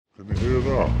Can you hear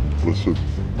that? Listen.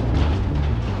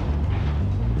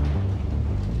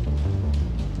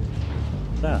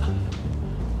 Now,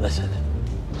 listen.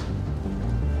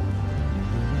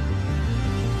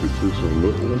 It is a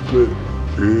little bit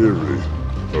eerie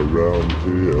around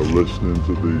here listening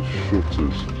to these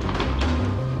shutters.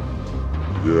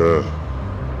 Yeah.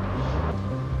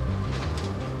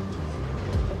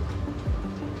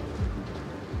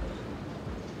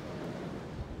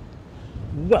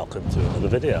 Welcome to another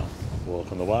video.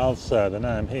 Walk on the wild side, and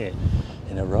I'm here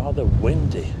in a rather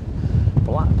windy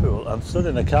Blackpool. I'm stood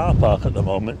in a car park at the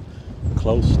moment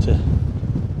close to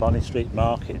Bonny Street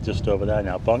Market, just over there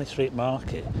now. Bonny Street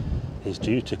Market is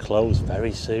due to close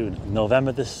very soon,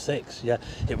 November the 6th. Yeah,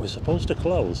 it was supposed to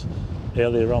close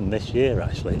earlier on this year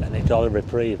actually, and it got a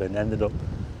reprieve and ended up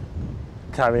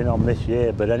carrying on this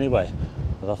year. But anyway,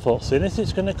 I thought, soon as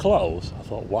it's going to close, I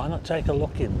thought, why not take a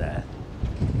look in there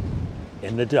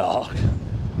in the dark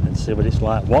and see what it's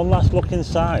like. One last look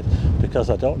inside, because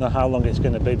I don't know how long it's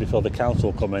going to be before the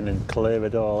council come in and clear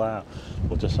it all out.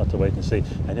 We'll just have to wait and see.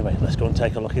 Anyway, let's go and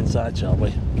take a look inside, shall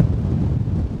we?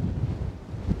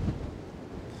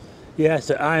 Yes,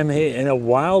 so I am here in a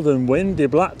wild and windy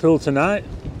Blackpool tonight.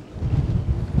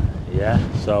 Yeah,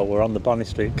 so we're on the Bonny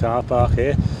Street car park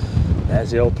here.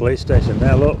 There's the old police station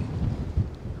there, look.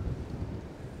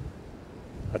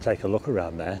 I take a look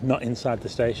around there, not inside the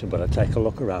station, but I take a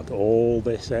look around all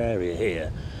this area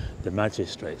here, the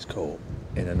Magistrates Court,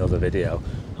 in another video.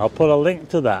 I'll put a link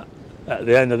to that at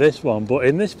the end of this one, but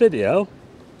in this video,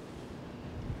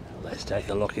 let's take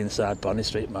a look inside Bonny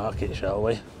Street Market, shall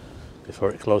we?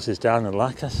 Before it closes down. And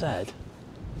like I said,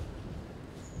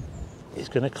 it's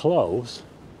going to close,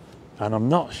 and I'm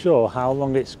not sure how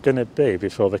long it's going to be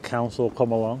before the council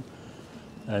come along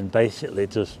and basically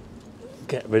just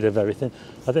get rid of everything.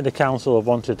 I think the council have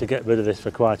wanted to get rid of this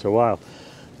for quite a while,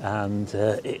 and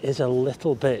it is a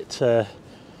little bit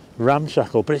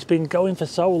ramshackle, but it's been going for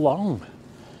so long.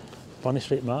 Bonny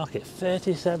Street Market,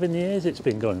 37 years it's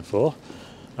been going for,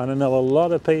 and I know a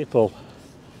lot of people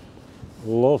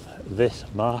love this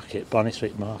market, Bonny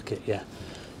Street Market. Yeah,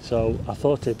 so I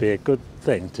thought it'd be a good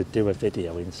thing to do a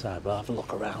video inside, but have a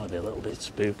look around. It'll be a little bit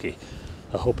spooky.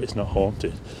 I hope it's not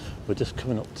haunted. We're just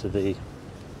coming up to the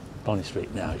Bonny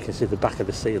Street now. You can see the back of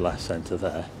the Sea Life Centre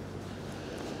there,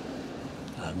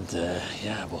 and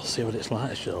yeah, we'll see what it's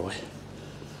like, shall we,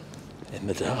 in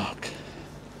the dark.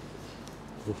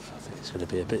 Oof, I think it's going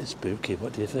to be a bit spooky.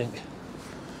 What do you think?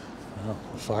 Well,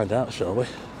 we'll find out, shall we?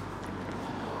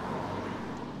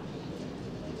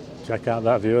 Check out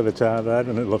that view of the town there,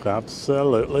 and it look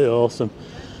absolutely awesome.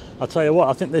 I'll tell you what,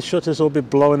 I think the shutters will be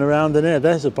blowing around in here.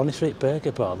 There's a Bonny Street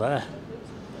Burger Bar there.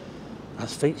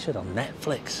 That's featured on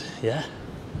Netflix, yeah.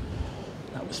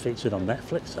 That was featured on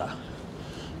Netflix, that.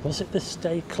 Was it the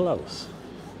Stay Close?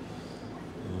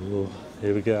 Ooh,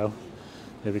 here we go.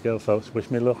 Here we go, folks.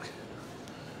 Wish me luck.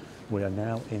 We are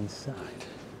now inside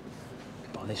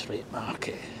Bonny Street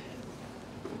Market.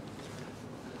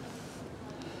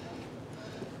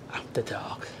 After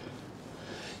dark.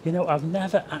 You know, I've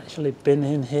never actually been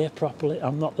in here properly.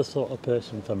 I'm not the sort of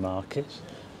person for markets,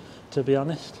 to be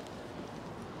honest.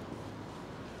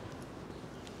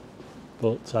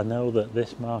 But I know that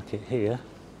this market here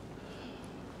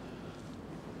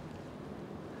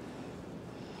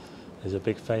is a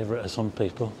big favourite of some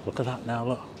people. Look at that now,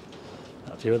 look.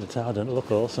 That view of the town doesn't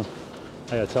look awesome.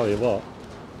 Hey, I tell you what,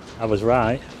 I was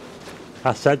right.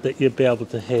 I said that you'd be able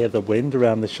to hear the wind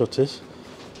around the shutters,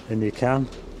 and you can.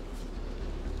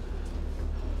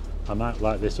 I might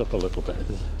light this up a little bit.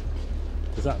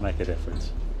 Does that make a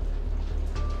difference?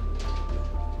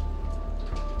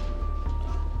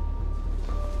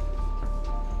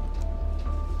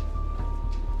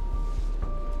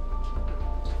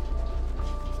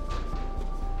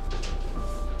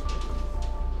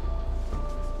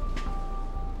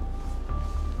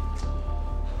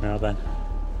 Now then,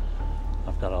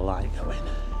 I've got a light going.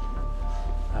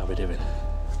 How are we doing?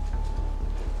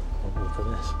 Look at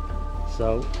this.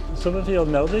 So, some of you'll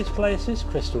know these places.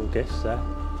 Crystal Gifts there.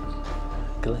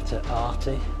 Glitter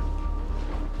Arty.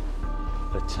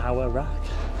 The Tower Rack.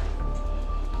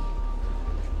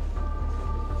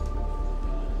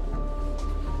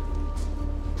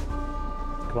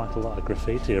 Quite a lot of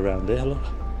graffiti around here, look.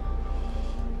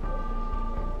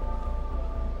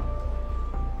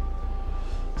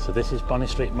 So this is Bonny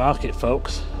Street Market,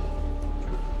 folks,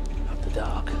 after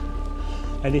dark.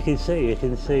 And you can see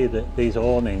that these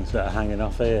awnings that are hanging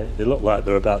off here, they look like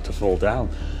they're about to fall down.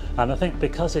 And I think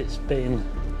because it's been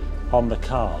on the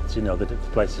cards, you know, the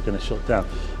place is going to shut down,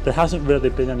 there hasn't really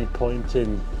been any point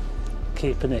in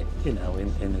keeping it, you know,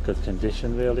 in a good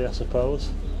condition, really, I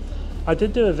suppose. I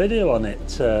did do a video on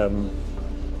it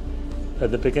at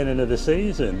the beginning of the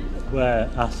season where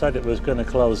I said it was going to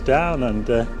close down, and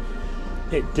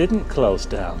it didn't close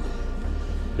down.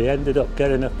 They ended up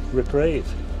getting a reprieve.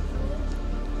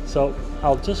 So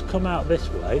I'll just come out this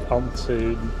way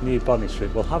onto New Bonny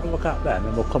Street. We'll have a look at them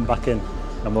and we'll come back in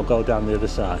and we'll go down the other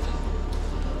side.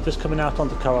 Just coming out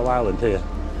onto Coral Island here.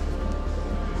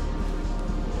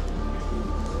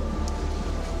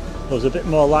 There's a bit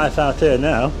more life out here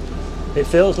now. It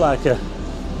feels like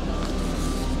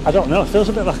I don't know, it feels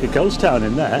a bit like a ghost town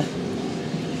in there.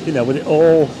 You know, with it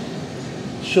all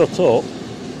shut up.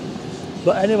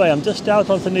 But anyway, I'm just out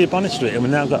onto New Bonny Street and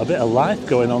we've now got a bit of life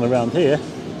going on around here.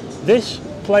 This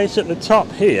place at the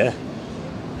top here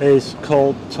is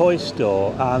called Toy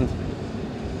Store, and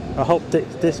I hope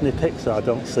Disney Pixar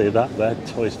don't see that there,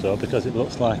 Toy Store, because it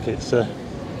looks like it's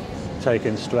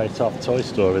taken straight off Toy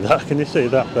Story. That, can you see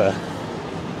that there?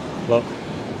 Look,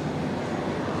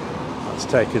 that's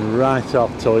taken right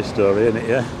off Toy Story, isn't it?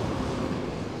 Yeah.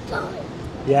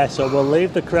 Yeah. So we'll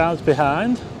leave the crowds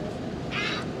behind,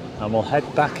 and we'll head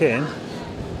back in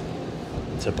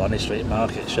to Bonny Street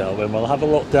Market, shall we? And we'll have a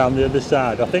look down the other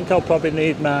side. I think I'll probably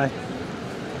need my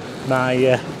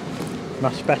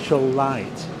special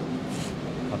light.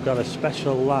 I've got a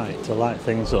special light to light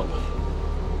things up.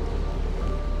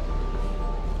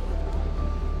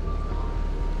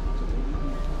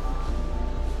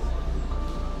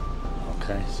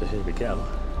 Okay, so here we go.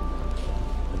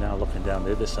 We're now looking down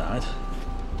the other side.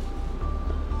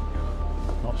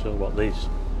 Not sure what these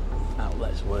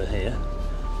outlets were here.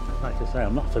 Like I say,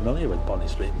 I'm not familiar with Bonny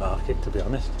Street Market, to be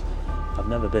honest. I've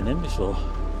never been in before.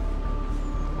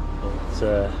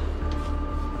 But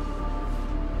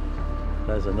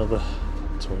there's another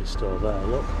toy store there,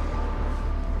 look.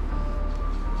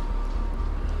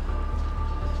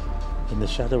 In the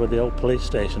shadow of the old police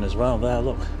station as well, there,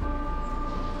 look.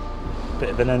 Bit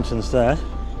of an entrance there.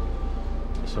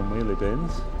 Some wheelie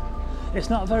bins. It's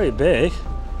not very big.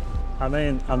 I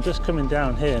mean, I'm just coming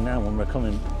down here now when we're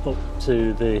coming up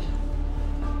to the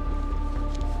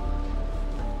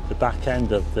back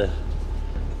end of the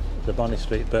Bonny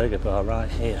Street Burger Bar right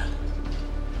here.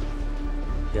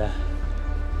 Yeah.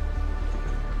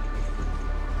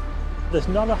 There's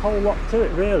not a whole lot to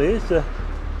it really, is there?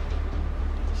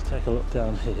 Let's take a look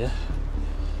down here.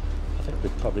 I think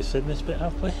we've probably seen this bit,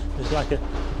 have we? There's like a...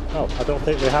 Oh, I don't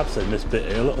think we have seen this bit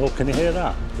here. Look, oh, can you hear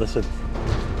that? Listen.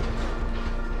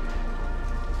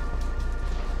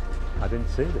 I didn't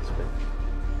see this bit.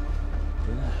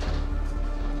 Yeah.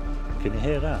 Can you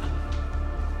hear that?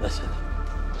 Listen.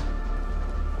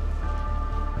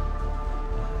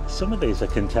 Some of these are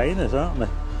containers, aren't they?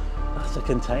 That's a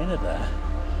container there.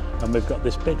 And we've got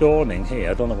this big awning here.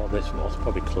 I don't know what this was,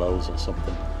 probably clothes or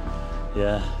something.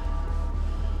 Yeah.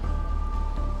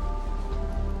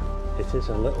 It is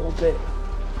a little bit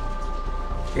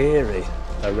eerie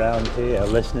around here,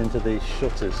 listening to these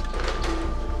shutters.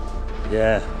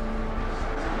 Yeah.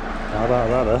 How about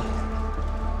that, huh?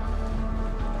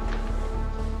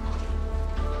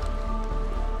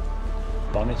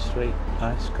 Bonny Street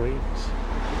ice creams.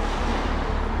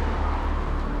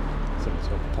 Someone's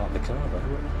going to park the car there.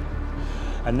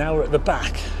 And now we're at the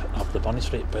back of the Bonny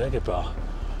Street Burger Bar.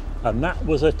 And that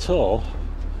was a tour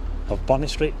of Bonny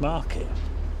Street Market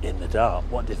in the dark.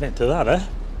 What do you think to that, eh?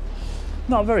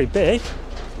 Not very big.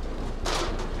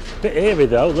 Bit eerie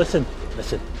though. Listen,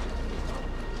 listen.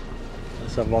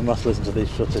 Let's have one last listen to these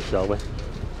shutters, shall we?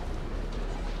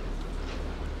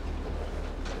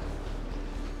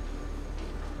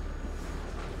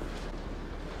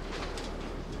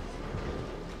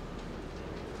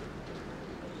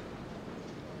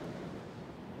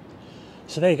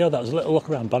 So there you go, that was a little look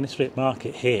around Bonny Street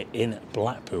Market here in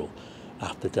Blackpool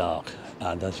after dark.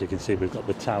 And as you can see, we've got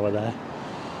the tower there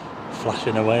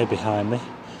flashing away behind me.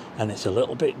 And it's a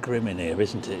little bit grim in here,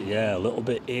 isn't it? Yeah, a little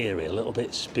bit eerie, a little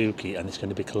bit spooky, and it's going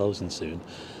to be closing soon.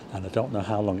 And I don't know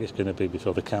how long it's going to be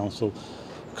before the council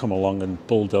come along and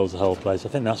bulldoze the whole place. I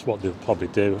think that's what they'll probably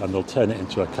do, and they'll turn it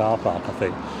into a car park, I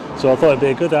think. So I thought it'd be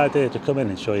a good idea to come in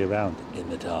and show you around in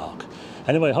the dark.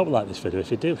 Anyway, I hope you like this video. If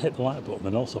you do, hit the like button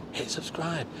and also hit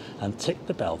subscribe and tick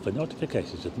the bell for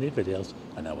notifications of new videos,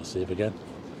 and I will see you again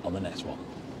on the next one.